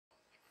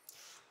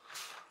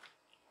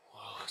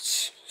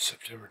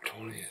September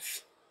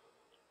 20th,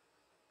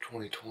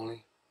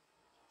 2020.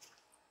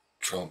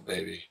 Trump,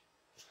 baby.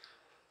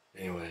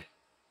 Anyway,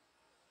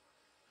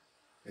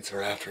 it's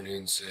our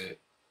afternoon sit.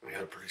 We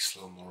had a pretty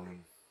slow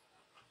morning.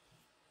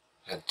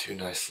 Had two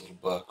nice little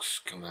bucks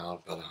come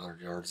out about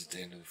 100 yards at the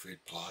end of the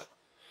feed plot.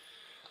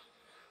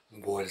 The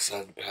boy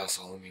decided to pass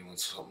on him. He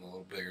wants something a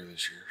little bigger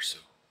this year, so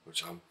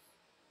which I'm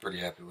pretty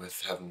happy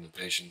with, having the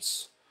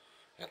patience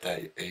at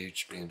that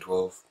age, being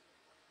 12.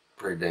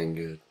 Pretty dang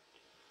good.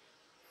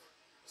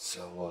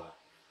 So,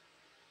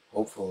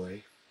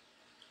 hopefully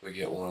we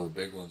get one of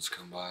the big ones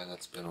come by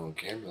that's been on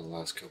camera the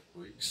last couple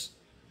weeks.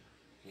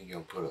 He's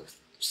gonna put a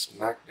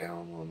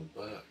smackdown on the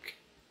buck.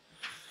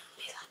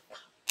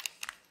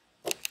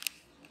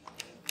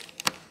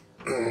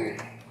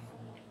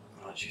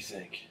 What'd you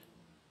think?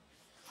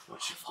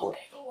 What's your for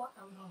bigger one?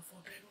 I'm going for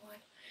a bigger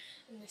one.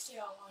 And this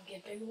year I want to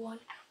get a bigger one.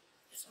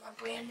 It's my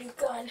brand new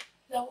gun.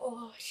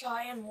 No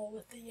shy animal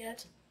with it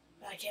yet,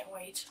 but I can't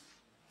wait.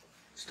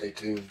 Stay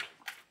tuned.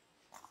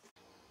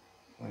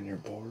 When you're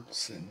bored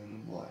sitting in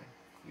the blank,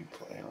 you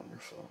play on your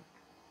phone.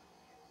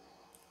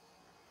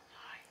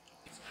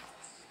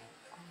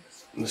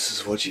 This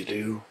is what you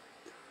do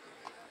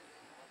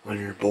when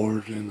you're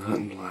bored in the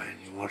hunting line.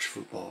 You watch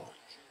football.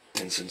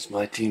 And since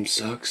my team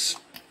sucks,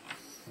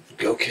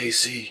 go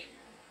KC.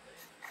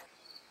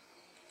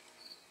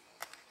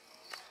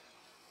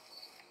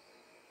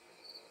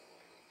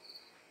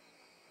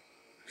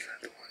 Is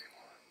that the one you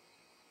want?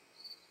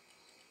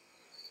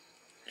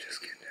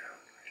 Just get down,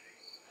 ready?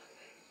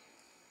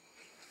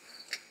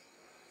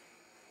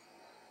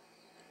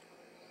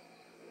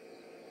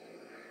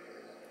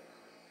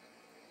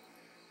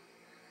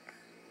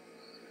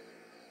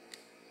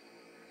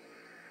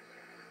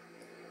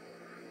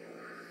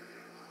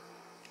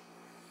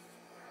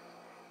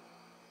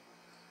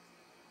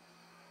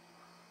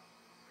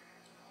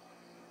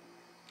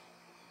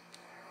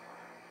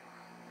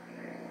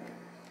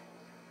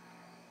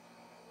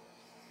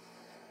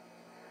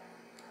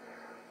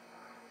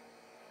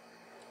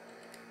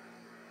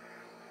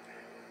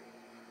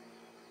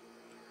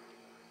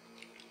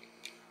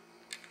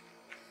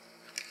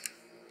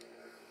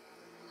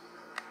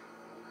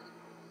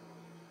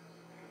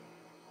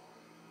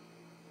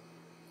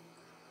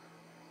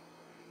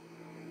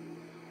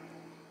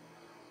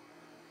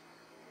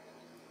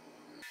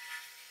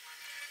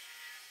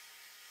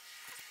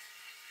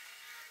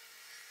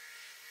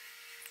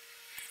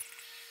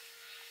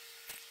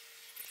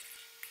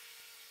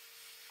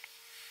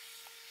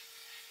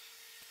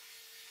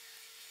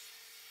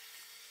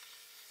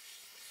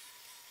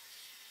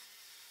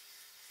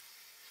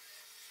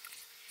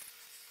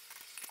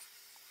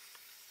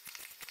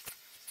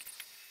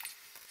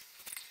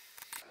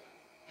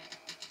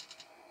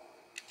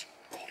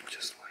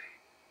 Just wait.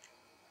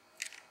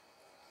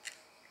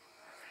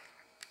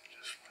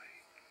 Just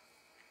wait.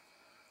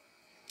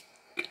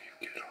 Can you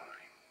get on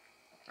him?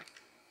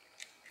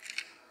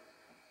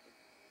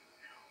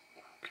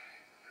 Okay,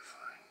 you're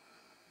fine.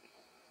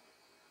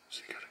 So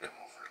you gotta come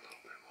over a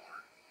little bit more.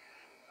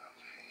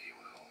 Okay, he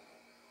will.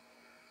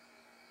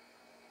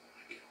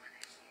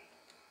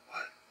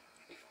 What?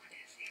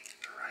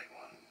 The right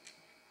one?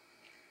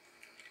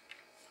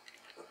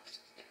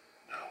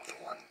 No,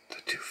 the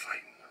two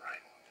fighting the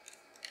right one.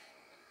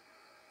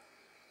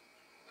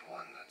 The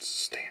one that's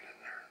standing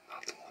there,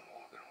 not the one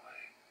walking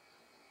away.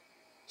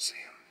 See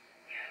him?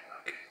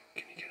 Yeah. Okay,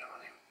 can you get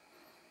on him?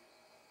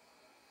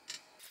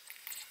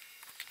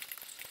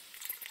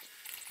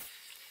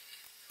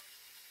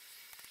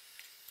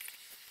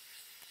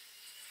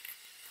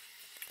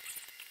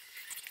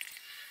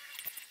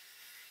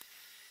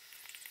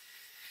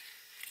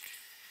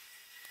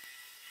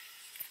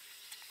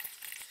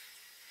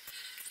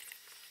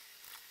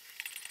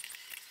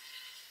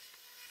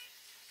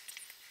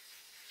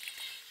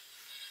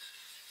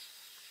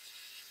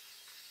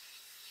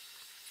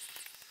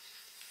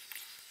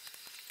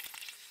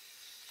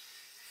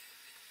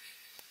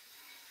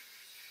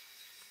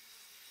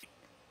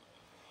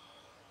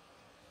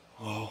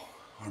 Well,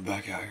 we're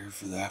back out here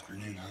for the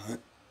afternoon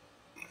hunt.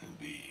 It'll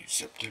be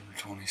September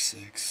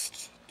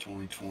 26th,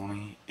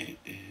 2020. It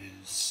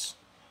is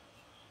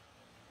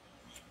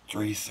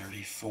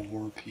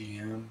 3:34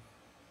 p.m.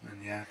 in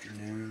the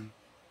afternoon.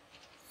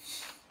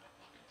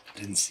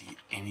 Didn't see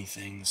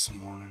anything this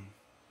morning.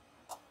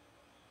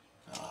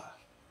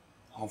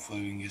 Hopefully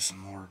we can get some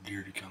more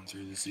deer to come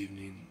through this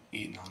evening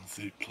eating on the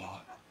food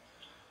plot.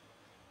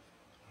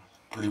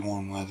 Pretty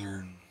warm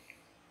weather and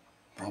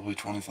probably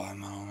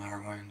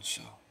 25-mile-an-hour winds,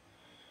 so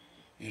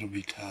it'll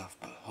be tough,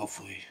 but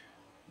hopefully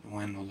the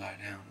wind will die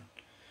down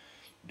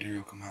and deer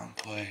will come out and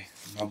play.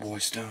 My boy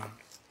Stone.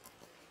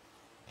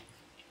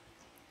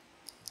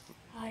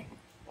 Hi.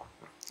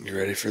 You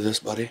ready for this,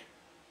 buddy?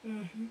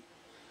 Mm-hmm.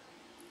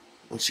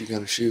 What you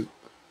gonna shoot?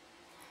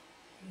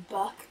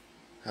 Buck.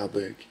 How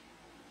big?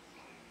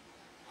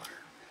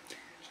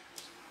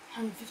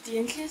 150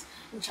 inches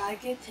and try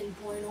to get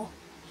 10.0.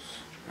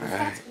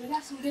 Alright. We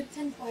got some good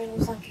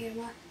 10.0s on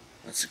camera.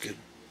 That's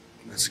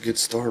a good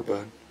start,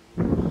 bud.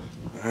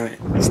 Alright,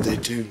 stay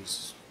tuned.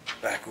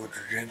 Backwoods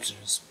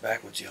Jensen's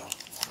backwoods, y'all.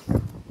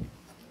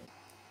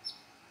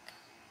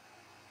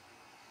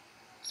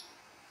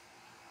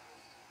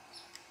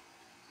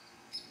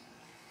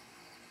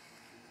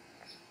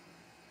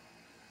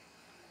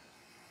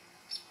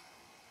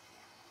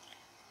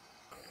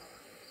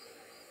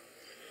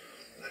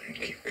 Let him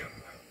keep coming.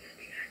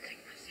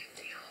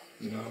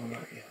 No,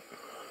 not yet.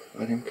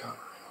 Let him come.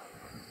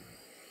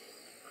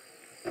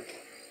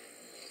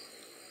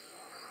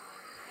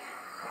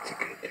 That's a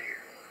good deer.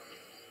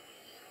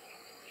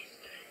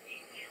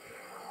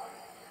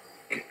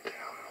 Get down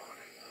on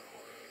it.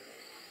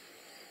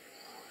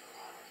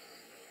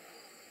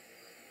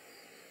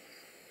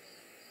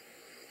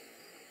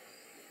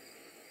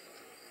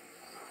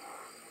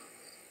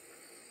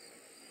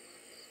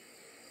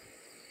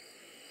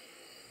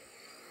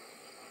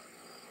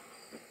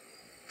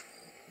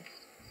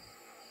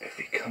 If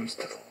he comes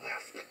to the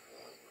left,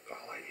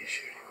 I'll let you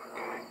shoot him,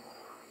 okay?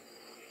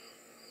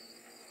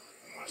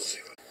 Let's see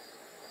what...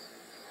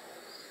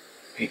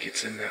 He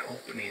gets in that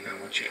opening, I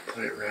want you to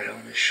put it right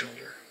on his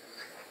shoulder.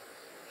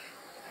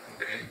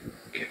 Okay?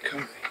 Get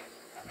comfy.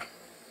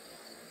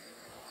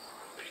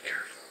 Be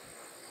careful.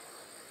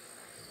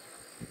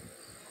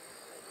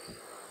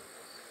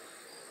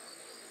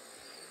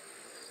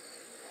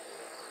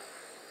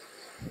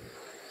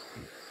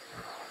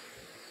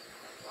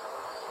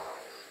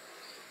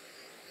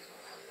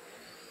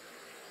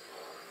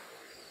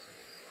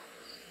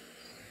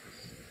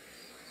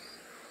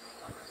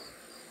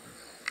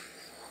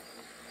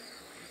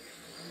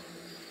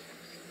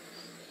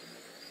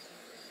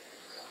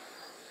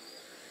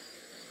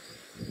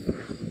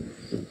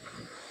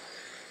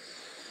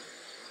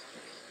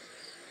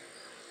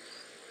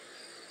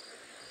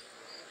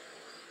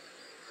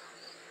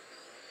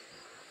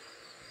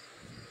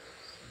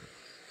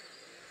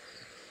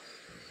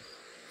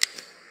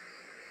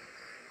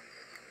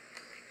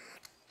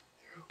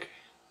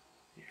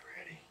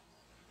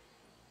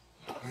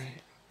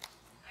 Alright.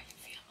 I can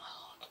feel my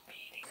heart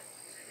beating.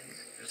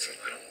 It's a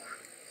little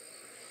one.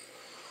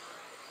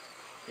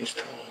 He's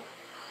tall.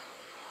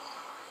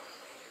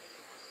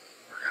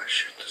 We're gonna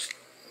shoot this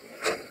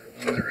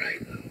on the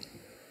right though.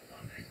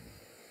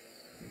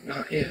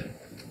 Not yet.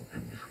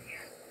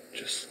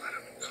 Just let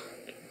him come.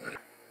 Let him.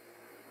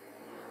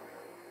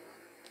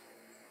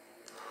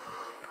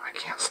 I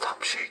can't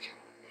stop shaking.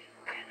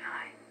 Can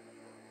I?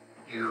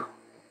 You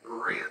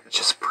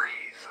just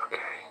breathe,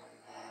 okay?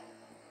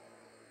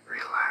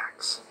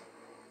 Relax.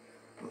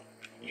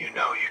 You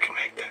know you can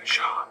make that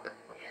shot.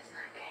 Yes,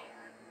 I can.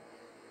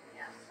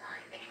 Yes, I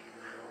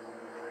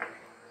can.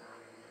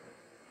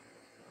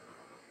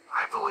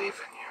 I believe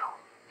in you.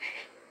 I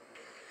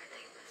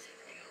think that's it.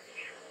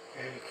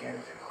 Yeah, you can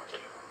if you want to.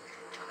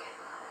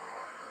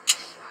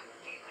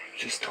 Okay.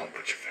 Just don't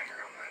put your finger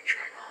on that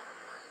trigger.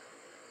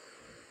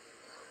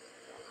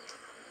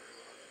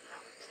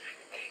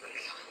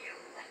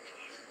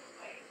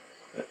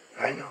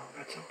 I know,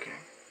 that's okay.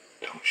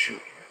 Don't shoot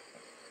yet.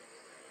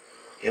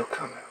 He'll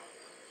come out.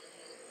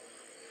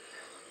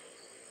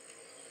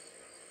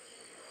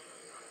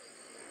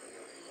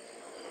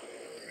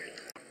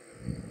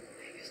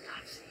 Biggest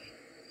I've seen.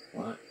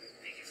 What?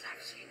 Biggest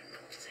I've seen in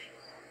Pulsing.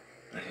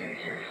 I didn't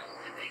hear you.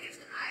 The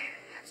biggest I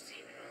have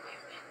seen in a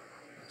human.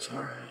 It's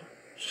alright.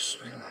 Just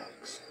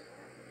relax.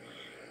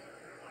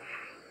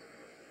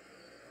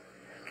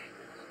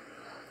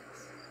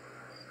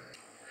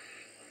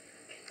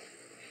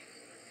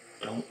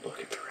 Don't look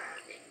at the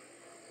rack.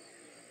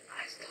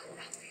 I still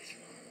have these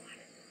one.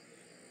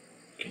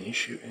 Can you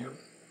shoot him?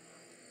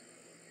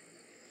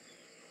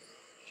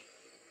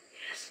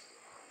 Yes.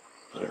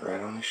 Put it right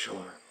on his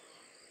shoulder.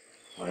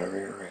 Whenever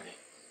you're ready.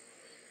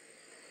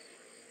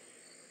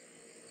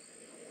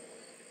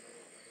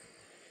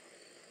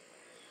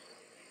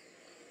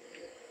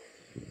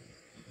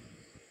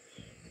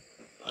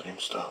 Let him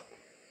stop.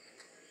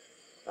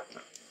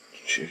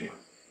 Shoot him.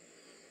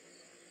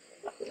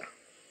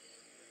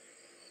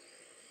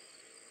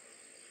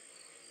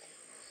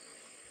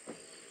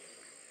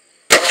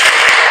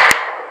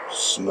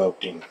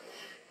 Smoked him.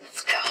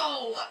 Let's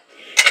go.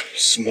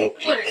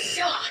 Smoked him. What a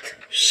shot.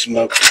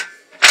 Smoked him.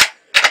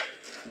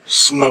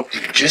 Smoked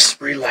him. Just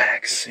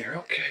relax. You're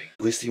okay.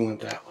 At least he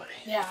went that way.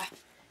 Yeah.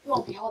 It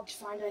won't be hard to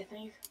find, I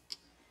think.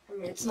 I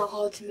mean, it's not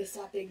hard to miss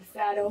that big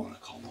fatto. Want to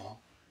call Mom?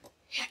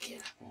 Heck yeah.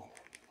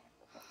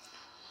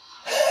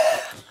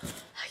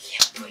 I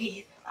can't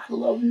breathe. I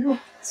love you.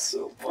 It's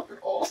so fucking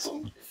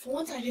awesome. For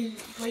once, I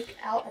didn't break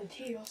out in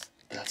tears.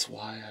 That's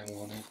why I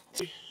wanted.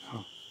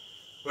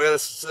 We had a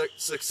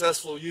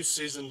successful youth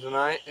season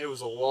tonight. It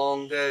was a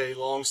long day,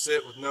 long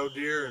sit with no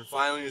deer, and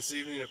finally this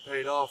evening it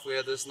paid off. We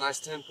had this nice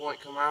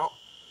 10-point come out.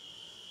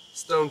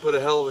 Stone put a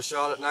hell of a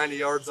shot at 90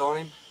 yards on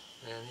him,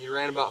 and he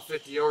ran about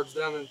 50 yards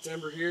down in the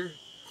timber here.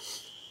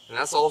 And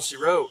that's all she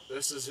wrote.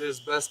 This is his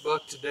best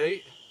buck to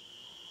date,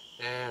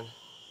 and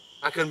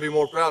I couldn't be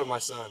more proud of my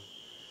son.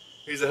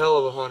 He's a hell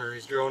of a hunter.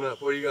 He's grown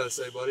up. What do you got to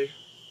say, buddy?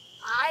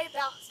 I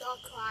about to start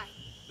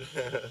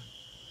crying.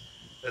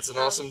 It's an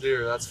awesome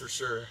deer, that's for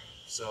sure.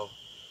 So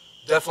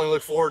definitely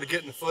look forward to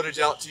getting the footage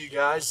out to you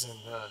guys, and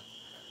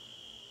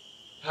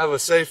Have a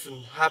safe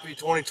and happy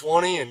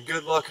 2020 and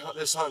good luck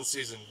this hunting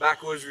season.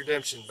 Backwoods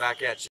Redemption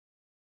back at you.